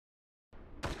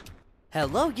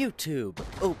Hello, YouTube.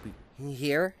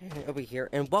 Over here,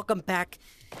 and welcome back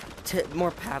to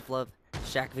more Pavlov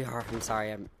Shack VR. I'm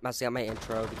sorry, I'm messing up my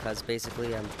intro because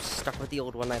basically I'm stuck with the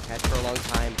old one I've had for a long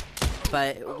time.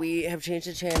 But we have changed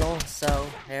the channel, so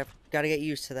I have got to get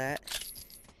used to that.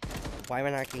 Why am I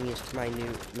not getting used to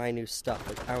my new stuff?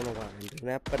 Like, I don't know why I'm doing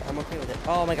that, but I'm okay with it.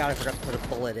 Oh my god, I forgot to put a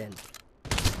bullet in.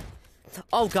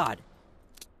 Oh god.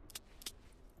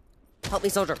 Help me,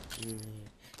 soldier.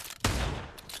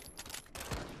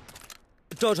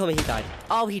 Don't tell me he died.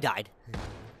 Oh, he died.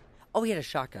 Oh, he had a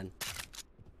shotgun.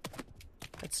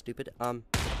 That's stupid. I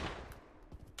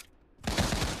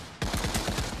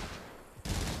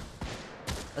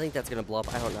think that's gonna blow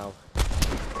up. I don't know.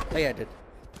 Oh yeah, I did.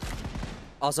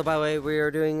 Also, by the way,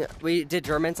 we did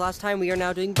Germans last time. We are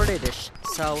now doing British.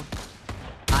 So,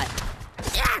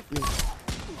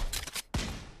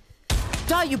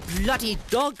 die, you bloody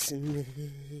dogs!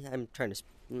 I can't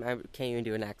even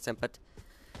do an accent, but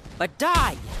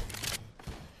die!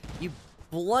 You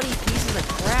bloody pieces of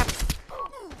crap!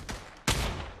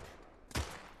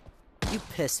 You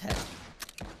pisshead.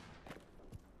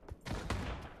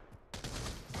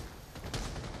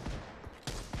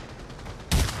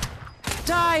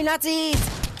 Die, Nazis!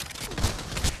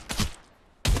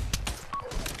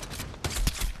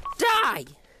 Die!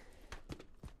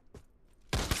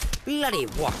 Bloody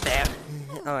walk there!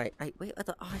 Alright, wait,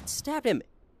 oh, I stabbed him!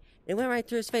 It went right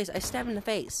through his face. I stabbed him in the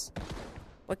face.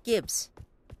 What gives?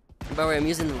 By the way, I'm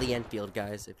using the Lee Enfield,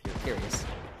 guys, if you're curious.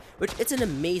 Which, it's an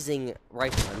amazing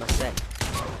rifle, I must say.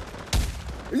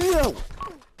 No!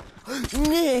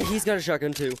 He's got a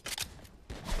shotgun, too.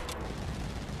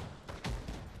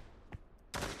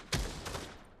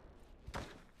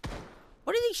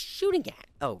 What are they shooting at?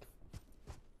 Oh.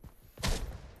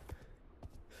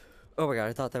 Oh my god,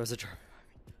 I thought that was a German.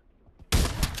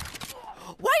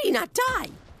 Why did he not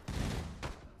die?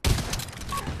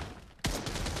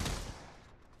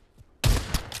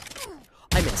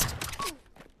 I missed.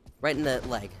 Right in the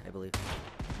leg, I believe.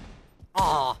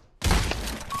 Aw.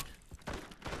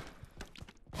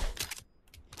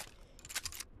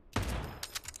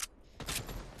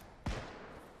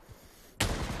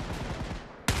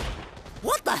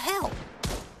 What the hell?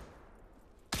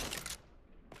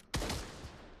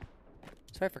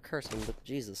 Sorry for cursing, but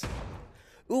Jesus.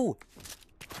 Ooh.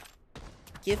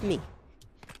 Give me.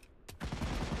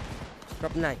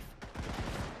 Drop knife.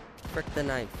 Frick the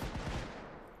knife.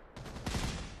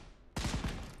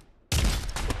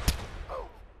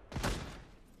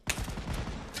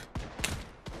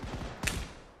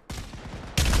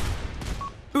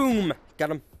 Boom!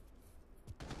 Got him.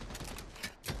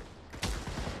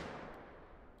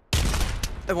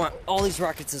 I want all these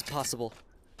rockets as possible.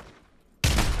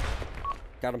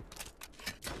 Got him.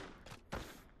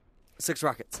 6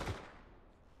 rockets.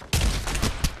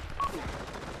 Oh,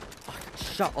 I got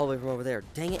shot all the way from over there.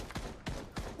 Dang it.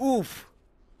 Oof.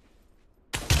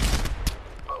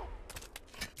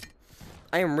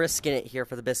 I am risking it here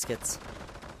for the biscuits.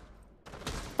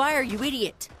 Fire, you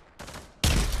idiot!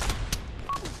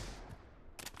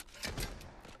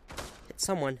 Hit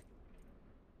someone.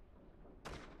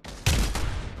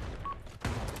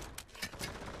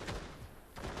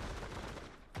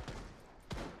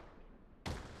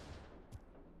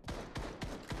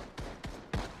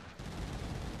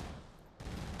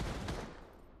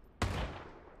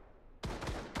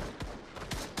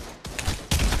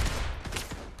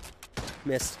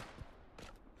 Missed.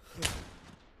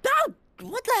 No!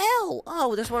 What the hell?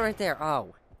 Oh, there's one right there.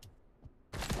 Oh.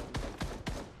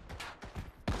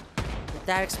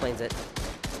 That explains it.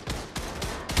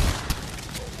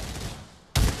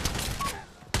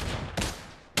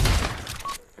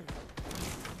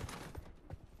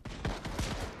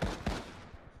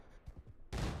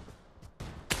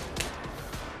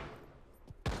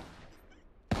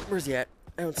 Where's he at?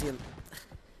 I don't see him.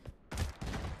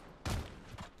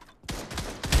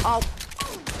 Oh!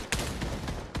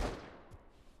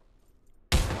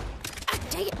 Ah,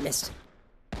 dang it, missed.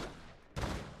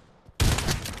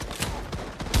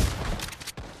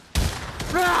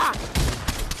 Ah!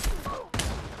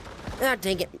 Ah,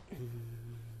 dang it.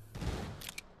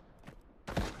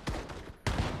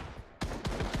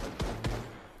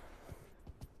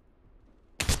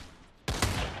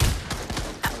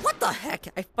 Ah, what the heck?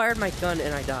 I fired my gun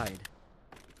and I died.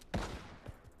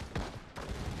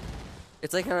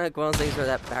 It's like kind of like one of those things where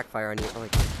that backfire on you. I'm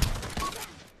like,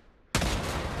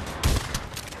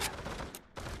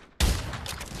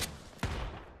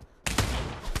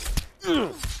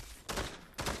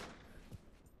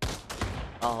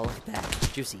 oh, look at that.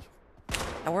 Juicy.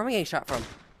 Now, where am I getting shot from?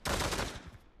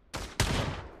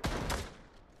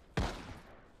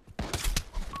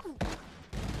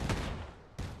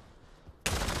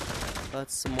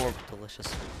 That's some more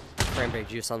delicious cranberry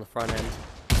juice on the front end.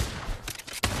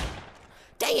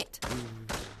 Dang it!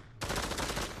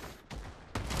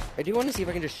 I do want to see if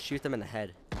I can just shoot them in the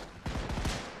head.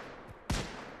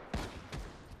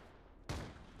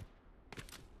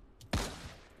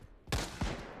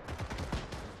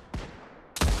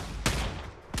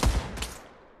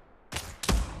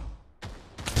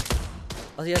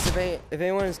 Oh, yes, if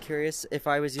anyone is curious, if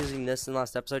I was using this in the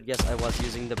last episode, yes, I was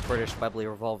using the British Webley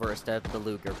revolver instead of the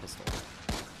Luger pistol.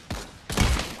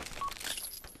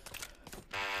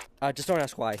 Just don't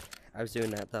ask why I was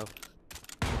doing that, though.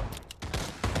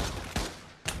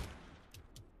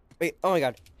 Wait, oh my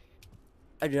god.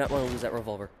 I do not want to lose that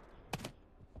revolver.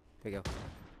 Here we go.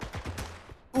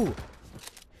 Ooh!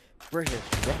 British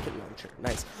rocket launcher.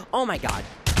 Nice. Oh my god!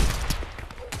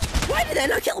 Why did I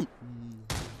not kill him?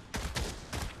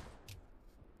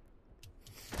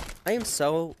 I am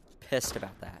so pissed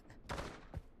about that.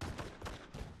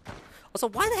 Also,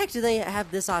 why the heck do they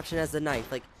have this option as the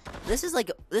knife? Like, this is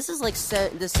like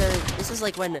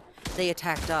when they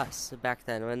attacked us back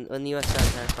then, when the U.S. got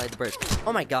attacked by the British.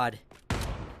 Oh my god.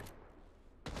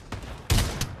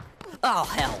 Oh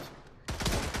hell.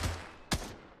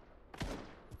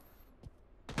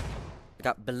 I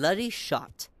got bloody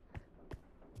shot.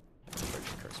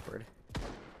 British curse word.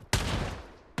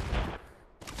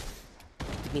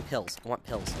 Give me pills. I want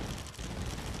pills.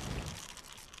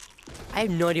 I have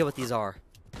no idea what these are.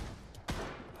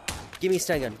 Give me a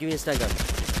stun gun. Give me a stun gun.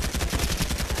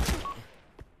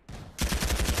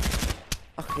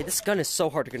 Okay, this gun is so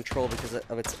hard to control because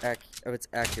of its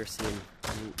accuracy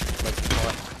and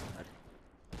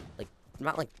like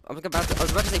not like I was about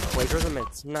to say plagiarism.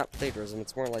 It's not plagiarism.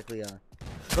 It's more likely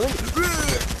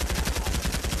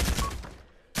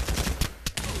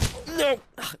No!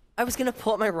 I was gonna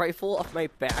pull up my rifle off my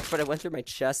back, but I went through my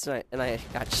chest and I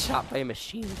got shot by a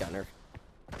machine gunner.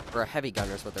 Or a heavy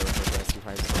gunner is what they refer to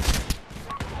sometimes.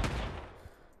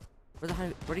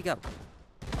 Where'd he go?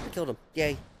 I killed him.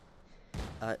 Yay.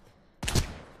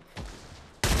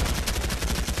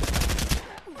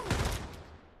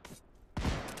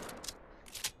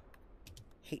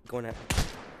 Hate going at.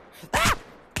 Ah!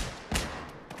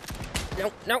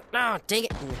 No, dang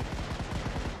it.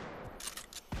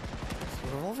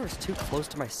 The revolver is too close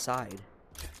to my side.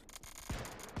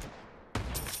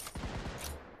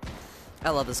 I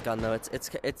love this gun though.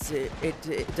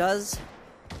 It does.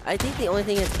 I think the only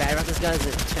thing that's bad about this gun is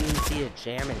its tendency to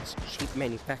jam and its cheap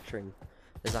manufacturing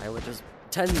design, which was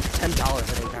 $10 I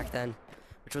think back then,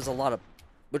 which was a lot of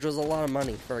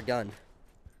money for a gun.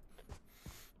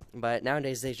 But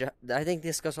nowadays I think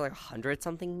this goes for like 100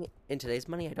 something in today's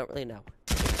money. I don't really know.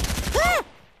 Ah!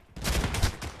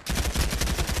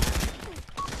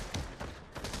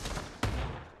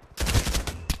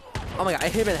 Oh my god, I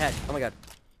hit him in the head. Oh my god.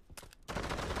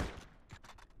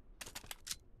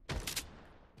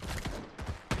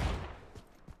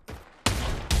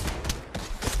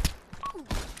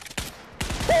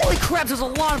 Holy crap, there's a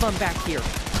lot of them back here.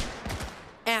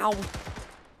 Ow.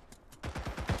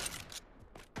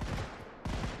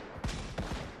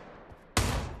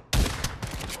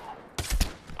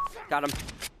 Got him.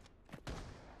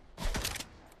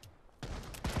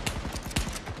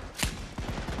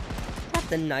 Not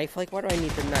the knife. Like, why do I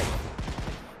need the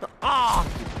knife? Ah!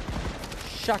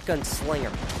 Shotgun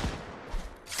slinger.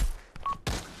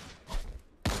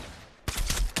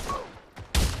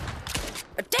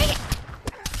 Dang it!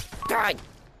 Die!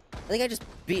 I think I just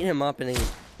beat him up and then he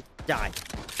died.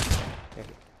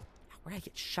 Where did I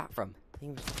get shot from? I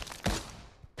think it was...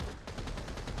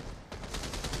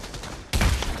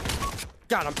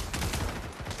 Got him!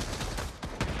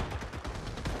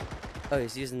 Oh,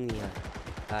 he's using the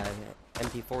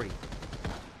MP40. It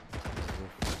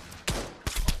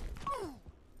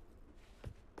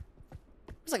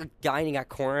was like a guy and he got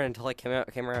cornered until I came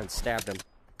around and stabbed him.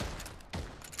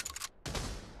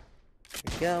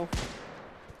 There we go.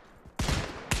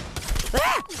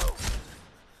 Ah!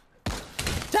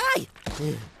 Die!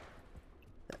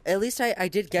 At least I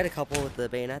did get a couple with the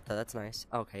bayonet though, that's nice.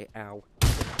 Okay, ow.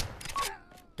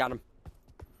 Got him.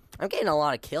 I'm getting a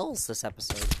lot of kills this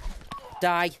episode.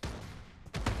 Die.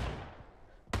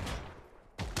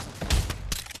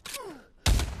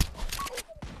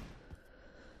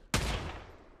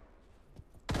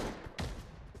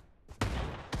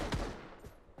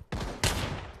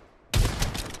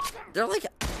 They're like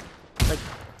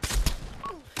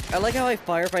I like how I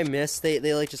fire if I miss, they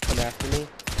like just come after me.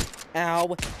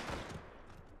 Ow.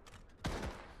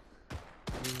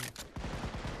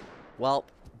 Well,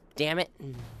 damn it.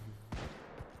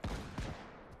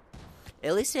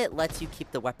 At least it lets you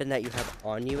keep the weapon that you have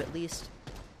on you, at least.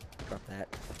 Drop that.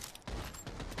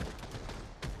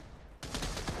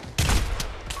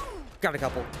 Got a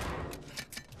couple.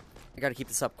 I gotta keep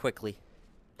this up quickly.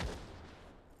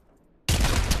 Damn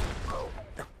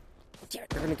it,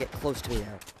 they're gonna get close to me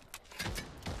now.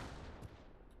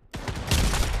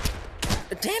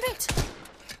 Damn it!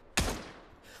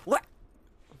 What?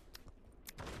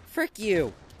 Frick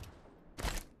you!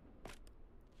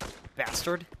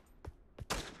 Bastard.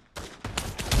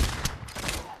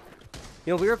 You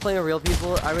know, if we were playing with real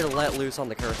people, I would have let loose on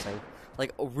the cursing.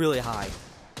 Like, really high.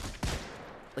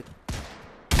 Like...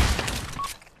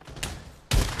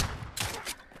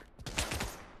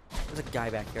 There's a guy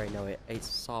back here, I know it. I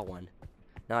saw one.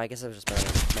 No, I guess it was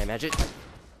just my magic.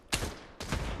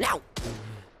 Now!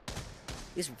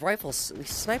 These rifles, these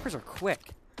snipers are quick.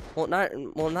 Well, not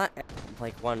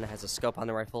like one has a scope on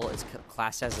the rifle. It's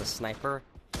classed as a sniper,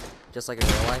 just like in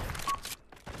real life.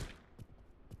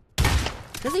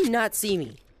 Does he not see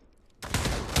me?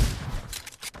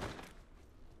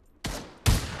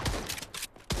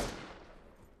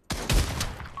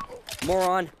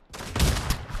 Moron.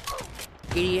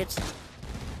 Idiot.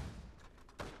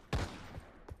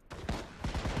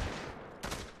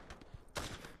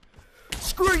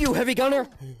 Screw you, heavy gunner!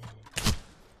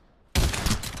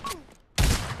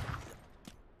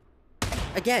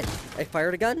 Again, I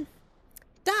fired a gun,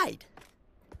 died.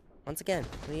 Once again,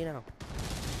 what do you know?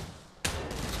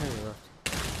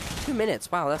 2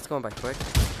 minutes, wow, that's going by quick.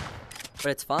 But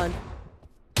it's fun.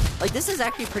 Like, this is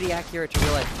actually pretty accurate to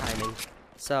real life timing.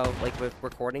 So, like, with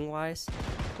recording-wise,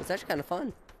 it's actually kind of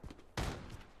fun.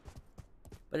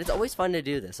 But it's always fun to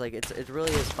do this, like, it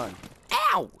really is fun.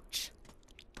 Ouch!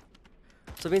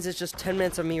 So it means it's just 10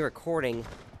 minutes of me recording.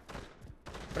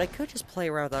 But I could just play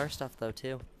around with other stuff though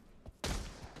too.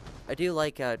 I do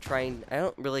like trying.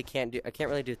 I can't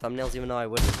really do thumbnails, even though I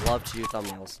would love to do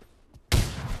thumbnails.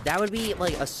 That would be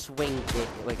like a swing kick,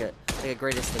 like a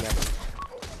greatest thing ever.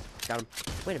 Got him.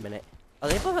 Wait a minute. Oh,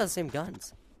 they both have the same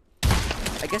guns.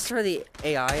 I guess for the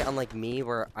AI, unlike me,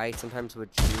 where I sometimes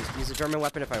would choose to use a German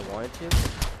weapon if I wanted to,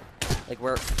 like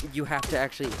where you have to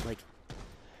actually like.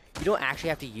 You don't actually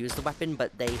have to use the weapon,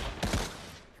 but they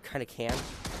kind of can.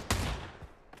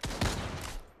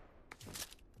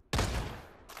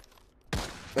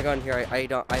 Like on here, I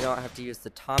don't have to use the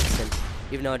Thompson,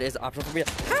 even though it is optional for me.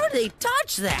 How did they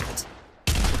touch that?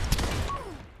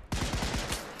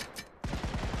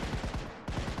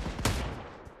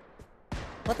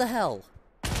 What the hell?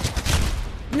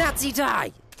 Nazi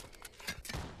die!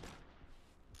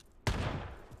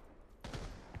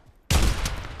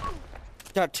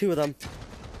 Got 2 of them.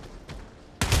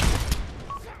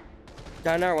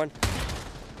 Got another one.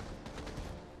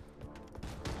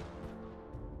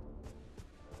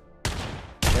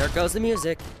 There goes the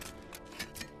music.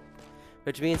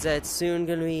 Which means that it's soon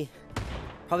gonna be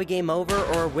probably game over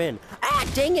or a win. Ah,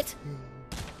 dang it!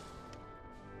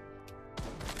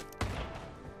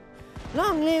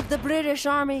 Long live the British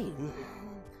Army!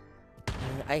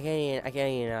 I can't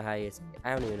even know how you say it.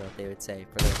 I don't even know what they would say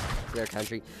for their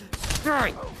country.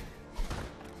 Die!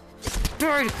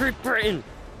 Die, Great Britain!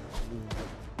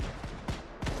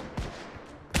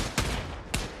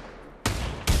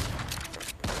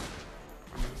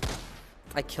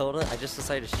 I killed it. I just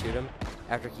decided to shoot him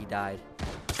after he died.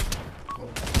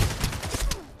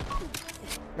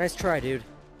 Nice try, dude.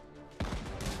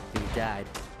 He died.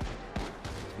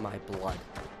 My blood.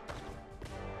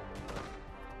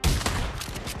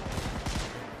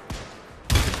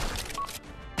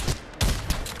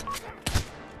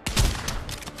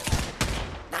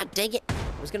 Dang it!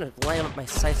 I was gonna line up my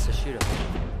sights to shoot him.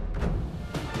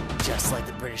 Just like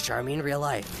the British Army in real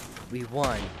life. We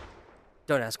won.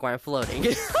 Don't ask why I'm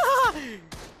floating.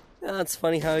 That's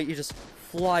funny how you just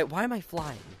fly. Why am I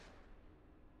flying?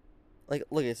 Like,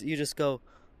 look at this. You just go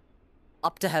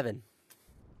up to heaven.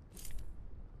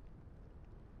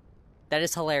 That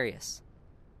is hilarious.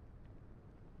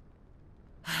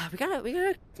 We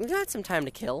got some time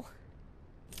to kill.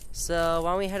 So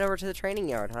why don't we head over to the training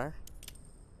yard, huh?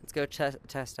 Let's go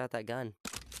test out that gun.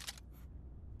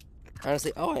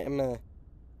 Honestly, oh, I'm an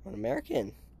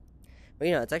American. But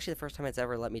you know, it's actually the first time it's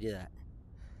ever let me do that.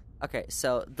 Okay,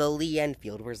 so the Lee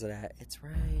Enfield, where's it at? It's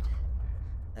right.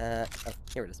 Oh,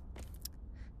 here it is.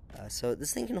 So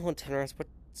this thing can hold 10 rounds.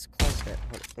 What's close to it?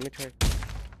 Hold on, let me try.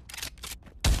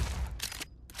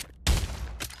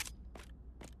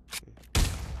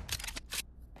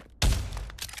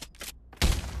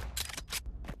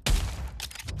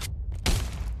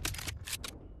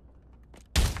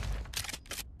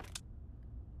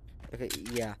 Okay,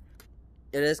 yeah.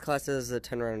 It is classed as a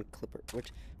 10-round clipper,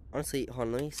 which, honestly, hold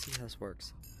on, let me see how this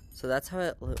works. So that's how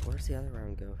it, where's the other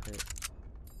round go? Where's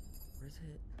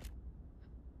it?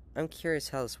 I'm curious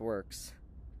how this works.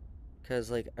 because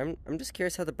like I'm just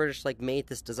curious how the British like made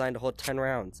this design to hold 10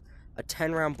 rounds, a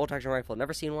 10-round bolt-action rifle.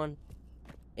 Never seen one,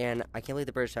 and I can't believe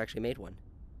the British actually made one.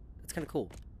 That's kind of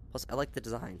cool. Plus, I like the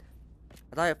design.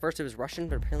 I thought at first it was Russian,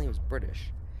 but apparently it was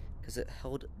British, because it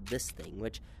held this thing.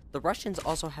 Which the Russians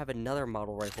also have another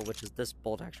model rifle, which is this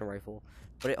bolt-action rifle,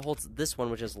 but it holds this one,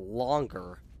 which is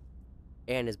longer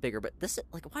and is bigger. But this,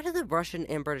 like, why do the Russian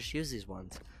and British use these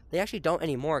ones? They actually don't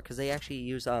anymore, because they actually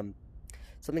use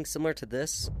something similar to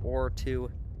this, or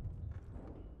to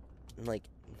like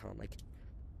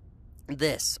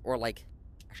this, or like,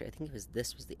 actually I think it was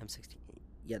this was the M16.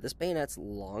 Yeah, this bayonet's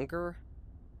longer,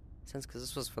 since because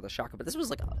this was for the shotgun, but this was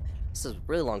like this is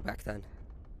really long back then.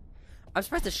 I'm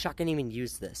surprised the shotgun even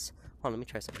used this. Hold on, let me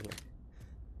try something here.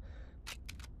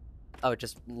 Oh, it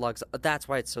just lugs. That's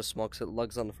why it's so small, because it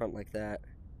lugs on the front like that.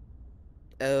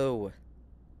 Oh,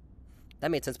 that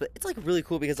made sense. But it's like really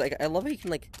cool because like I love how you can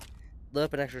like load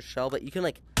up an extra shell, but you can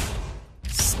like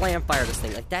slam fire this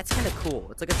thing. Like that's kind of cool.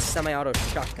 It's like a semi-auto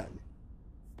shotgun,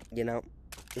 you know,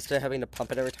 instead of having to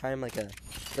pump it every time. Like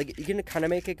you can kind of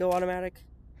make it go automatic,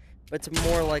 but it's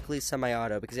more likely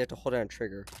semi-auto because you have to hold down a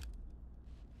trigger.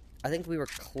 I think we were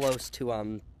close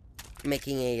to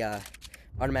making a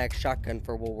automatic shotgun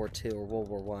for World War II or World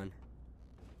War I,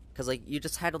 because like you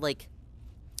just had to like,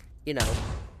 you know,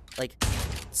 like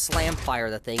slam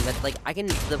fire the thing. But like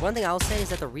the one thing I'll say is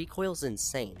that the recoil is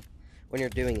insane when you're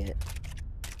doing it.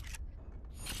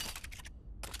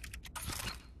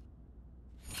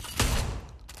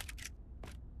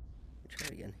 Try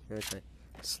it again. Here, try.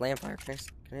 Slam fire. Can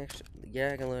I actually?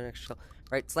 Yeah, I can load an extra shell.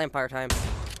 Right, slam fire time.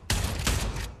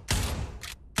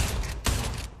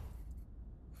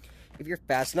 If you're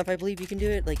fast enough, I believe you can do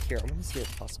it. Like, here, I'm gonna see if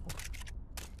it's possible.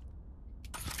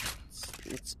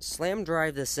 Let's slam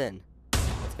drive this in.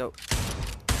 Let's go.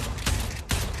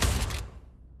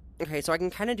 Okay, so I can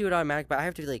kind of do it automatic, but I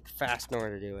have to be, like, fast in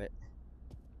order to do it.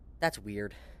 That's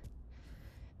weird.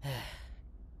 But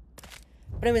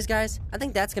anyways, guys, I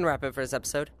think that's gonna wrap it for this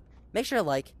episode. Make sure to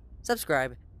like,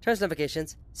 subscribe, turn on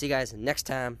notifications. See you guys next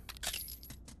time.